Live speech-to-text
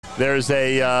there's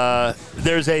a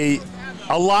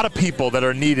lot of people that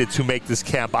are needed to make this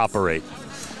camp operate.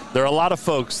 There are a lot of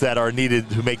folks that are needed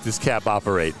to make this camp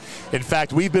operate. In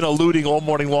fact, we've been alluding all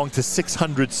morning long to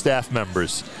 600 staff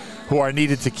members who are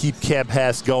needed to keep Camp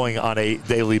HASC going on a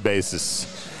daily basis.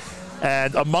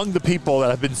 And among the people that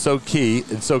have been so key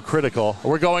and so critical,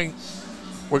 we're going,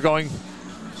 where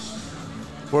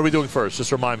are we doing first?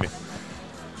 Just remind me.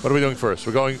 What are we doing first?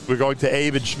 We're going to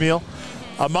Abe and Shmuel.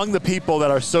 Among the people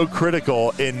that are so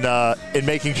critical in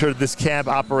making sure that this camp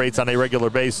operates on a regular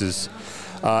basis,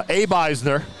 Abe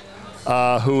Eisner,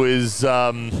 who is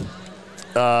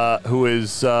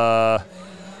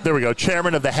there we go,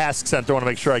 chairman of the HASC Center. I want to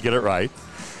make sure I get it right.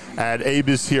 And Abe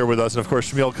is here with us, and of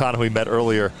course Shmuel Khan, who we met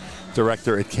earlier,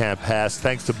 director at Camp HASC.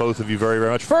 Thanks to both of you very,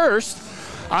 very much. First,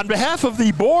 on behalf of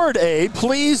the board, Abe,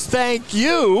 please thank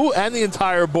you and the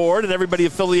entire board and everybody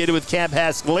affiliated with Camp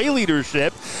HASC lay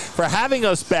leadership for having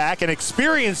us back and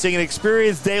experiencing an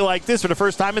experienced day like this for the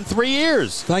first time in 3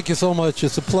 years. Thank you so much.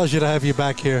 It's a pleasure to have you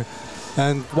back here.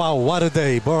 And wow, what a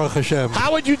day, Baruch Hashem.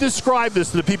 How would you describe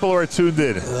this to the people who are tuned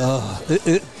in?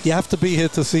 You have to be here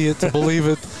to see it, to believe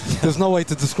it. There's no way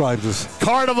to describe this.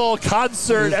 Carnival,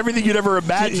 concert, everything you'd ever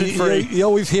imagined. You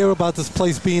always hear about this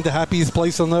place being the happiest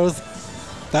place on earth.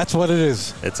 That's what it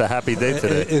is. It's a happy day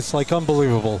today. It's like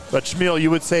unbelievable. But Shmuel,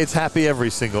 you would say it's happy every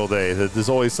single day, that there's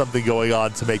always something going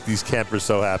on to make these campers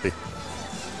so happy.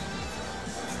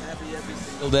 Happy every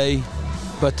single day,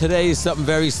 but today is something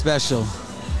very special.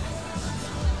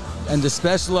 And the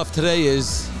special of today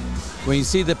is when you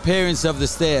see the parents of the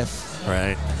staff,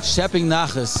 right, shepping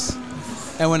nachas,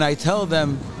 and when I tell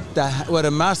them that what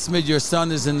a masmid your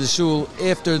son is in the shul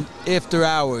after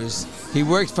hours. He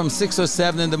works from 6 or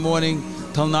 7 in the morning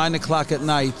till 9 o'clock at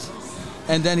night,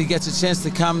 and then he gets a chance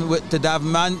to come to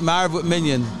daven Ma'ariv with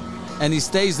Minyan, and he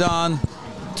stays on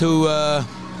to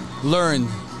learn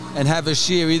and have a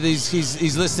shir. Either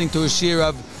he's listening to a shir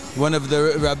of one of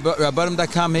the Rabbanim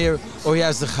that come here, or he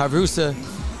has the Chavrusa.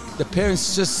 The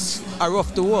parents just are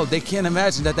off the wall. They can't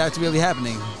imagine that that's really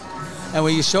happening. And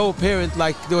when you show a parent,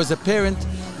 like there was a parent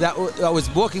that was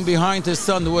walking behind his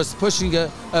son who was pushing a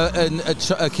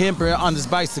camper on his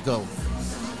bicycle.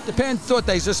 The parent thought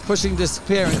that he's just pushing this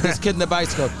kid in the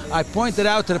bicycle. I pointed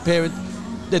out to the parent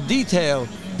the detail,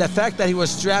 the fact that he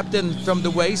was strapped in from the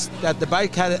waist, that the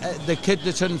bike had the kid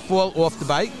that shouldn't fall off the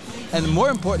bike, and more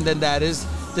important than that is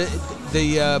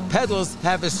the pedals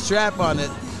have a strap on it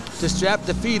to strap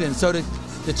the feet in, so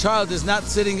the child is not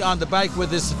sitting on the bike with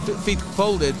his feet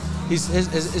folded.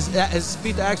 His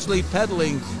feet are actually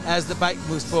pedaling as the bike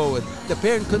moves forward. The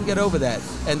parent couldn't get over that.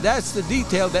 And that's the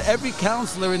detail that every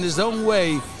counselor in his own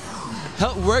way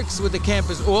works with the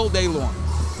campus all day long.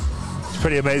 It's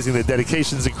pretty amazing. The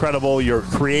dedication is incredible. You're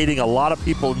creating a lot of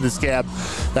people in this camp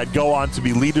that go on to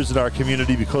be leaders in our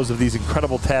community because of these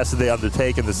incredible tasks that they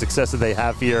undertake and the success that they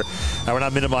have here. And we're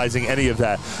not minimizing any of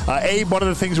that. Abe, one of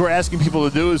the things we're asking people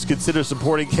to do is consider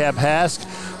supporting Camp HASC.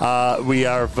 We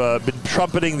have been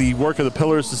trumpeting the work of the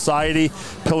Pillars Society,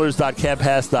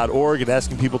 pillars.camphasc.org, and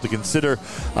asking people to consider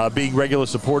being regular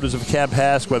supporters of Camp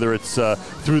HASC, whether it's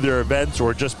through their events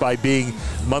or just by being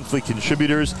monthly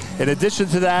contributors. In addition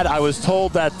to that, I was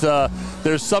told that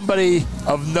there's somebody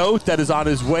of note that is on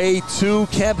his way to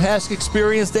Camp HASC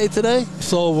Experience Day today.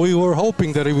 So we were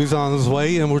hoping that he was on his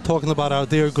way, and we're talking about our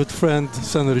dear good friend,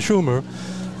 Senator Schumer.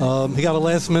 He got a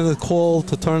last-minute call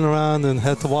to turn around and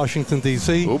head to Washington,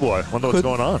 D.C. Oh, boy. Wonder what's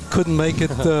going on. Couldn't make it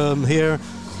here,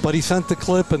 but he sent the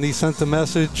clip and he sent the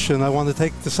message, and I want to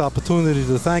take this opportunity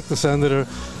to thank the Senator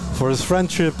for his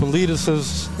friendship and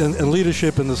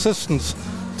leadership and assistance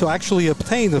to actually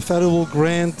obtain a federal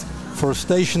grant for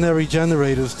stationary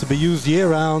generators to be used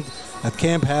year-round at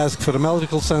Camp HASC for the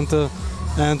medical center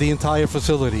and the entire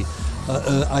facility.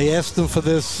 I asked him for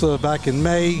this back in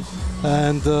May,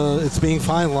 and it's being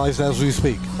finalized as we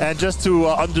speak. And just to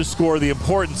underscore the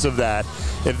importance of that,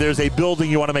 if there's a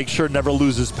building you want to make sure never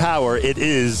loses power, it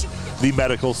is the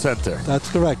medical center.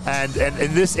 That's correct. And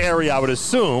in this area, I would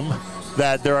assume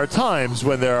that there are times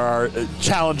when there are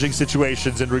challenging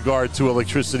situations in regard to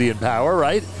electricity and power,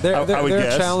 right? There are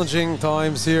challenging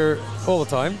times here all the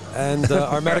time, and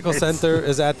our medical center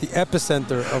is at the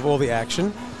epicenter of all the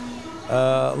action.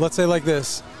 Let's say like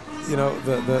this, you know,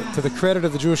 to the credit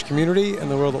of the Jewish community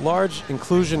and the world at large,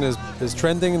 inclusion is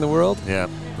trending in the world. Yeah,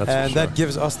 that's and for sure. That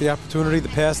gives us the opportunity the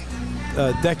past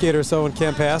decade or so in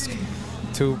Camp HASC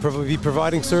to be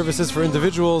providing services for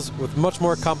individuals with much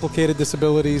more complicated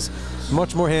disabilities,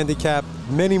 much more handicap,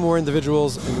 many more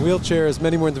individuals in wheelchairs,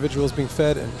 many more individuals being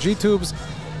fed in G-tubes,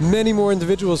 many more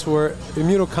individuals who are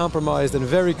immunocompromised and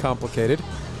very complicated.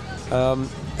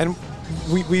 And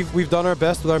we've done our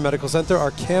best with our medical center.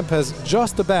 Our camp has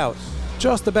just about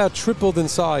tripled in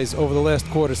size over the last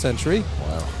quarter century.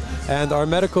 Wow. And our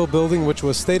medical building, which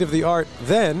was state-of-the-art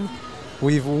then,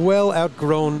 we've well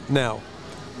outgrown now.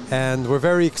 And we're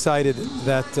very excited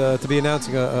that to be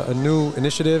announcing a new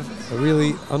initiative, a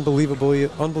really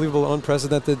unbelievable,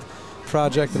 unprecedented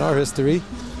project in our history,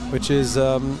 which is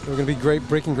we're going to be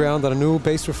breaking ground on a new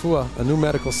Beis Refuah, a new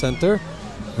medical center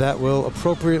that will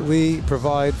appropriately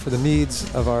provide for the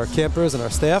needs of our campers and our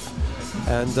staff,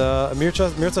 and Mirza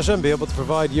Hashem be able to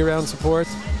provide year-round support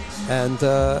and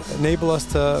enable us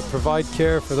to provide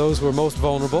care for those who are most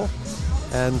vulnerable.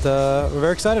 And we're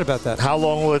very excited about that. How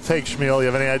long will it take, Shmuel? You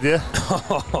have any idea?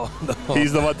 Oh, no.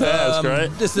 He's the one to ask,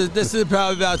 right? This is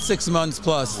probably about 6 months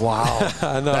plus. Wow.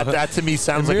 No. That to me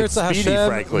sounds like it's speedy,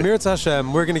 frankly. Mirza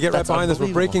Hashem, we're going to get right behind this.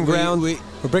 We're breaking ground. We're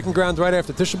breaking ground right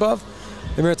after Tisha B'Av.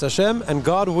 Mirza Hashem, and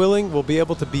God willing, we'll be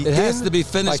able to begin. It has to be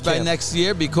finished by next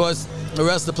year, because or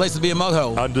else the place will be a mud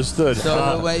hole. Understood.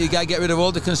 So you got to get rid of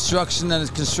all the construction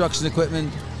and construction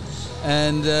equipment,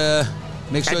 and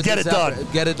make sure and get it done.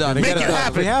 Get it done. Make it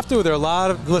happen. We have to. There are a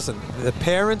lot of the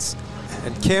parents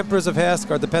and campers of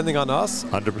HASC are depending on us.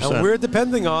 100%. And we're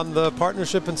depending on the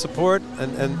partnership and support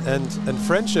and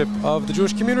friendship of the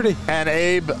Jewish community. And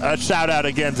Abe, a shout out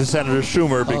again to Senator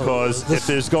Schumer, because if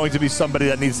there's going to be somebody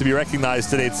that needs to be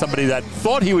recognized today, it's somebody that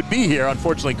thought he would be here,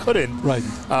 unfortunately couldn't, Right.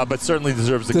 But certainly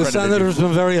deserves the The credit. senator's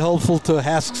been very helpful to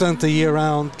HASC Center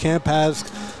year-round, Camp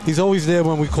HASC. He's always there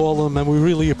when we call him, and we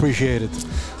really appreciate it.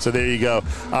 So there you go.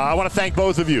 I want to thank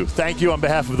both of you. Thank you on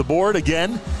behalf of the board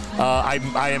again. I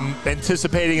am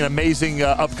anticipating an amazing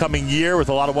upcoming year with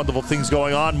a lot of wonderful things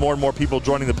going on. More and more people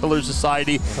joining the Pillar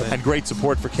Society, and great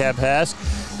support for Camp HASC.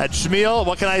 And Shmuel,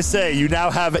 what can I say? You now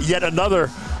have yet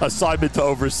another assignment to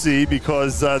oversee,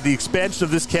 because the expansion of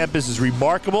this campus is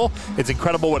remarkable. It's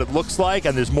incredible what it looks like,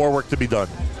 and there's more work to be done.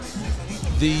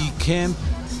 The camp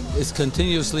is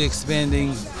continuously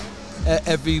expanding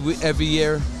every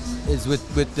year. Is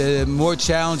with the more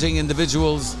challenging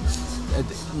individuals,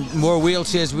 more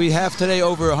wheelchairs. We have today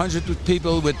over 100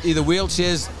 people with either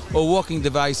wheelchairs or walking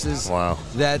devices. Wow.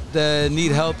 That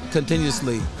need help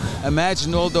continuously.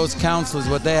 Imagine all those counselors,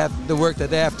 the work that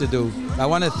they have to do. I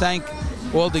want to thank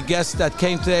all the guests that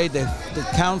came today, the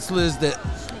counselors, the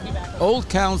old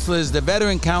counselors, the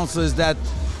veteran counselors that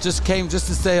just came just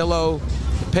to say hello.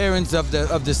 The parents of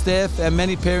the staff, and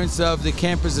many parents of the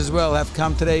campers as well have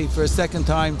come today for a second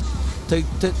time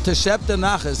to shep the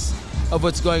nachas of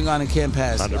what's going on in Camp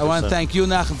HASC. I want to thank you,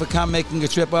 Nachum, for making a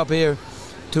trip up here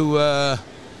to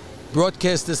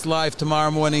broadcast this live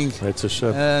tomorrow morning. It's a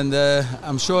show. And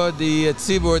I'm sure the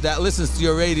tzibur that listens to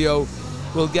your radio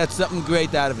will get something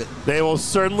great out of it. They will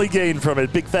certainly gain from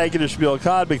it. Big thank you to Shmuel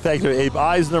Kahn. Big thank you to Abe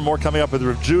Eisner. More coming up with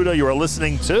Rav Judah. You are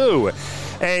listening to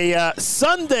a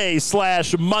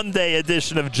Sunday/Monday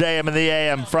edition of JM in the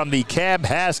AM from the Camp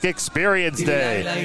HASC Experience Day.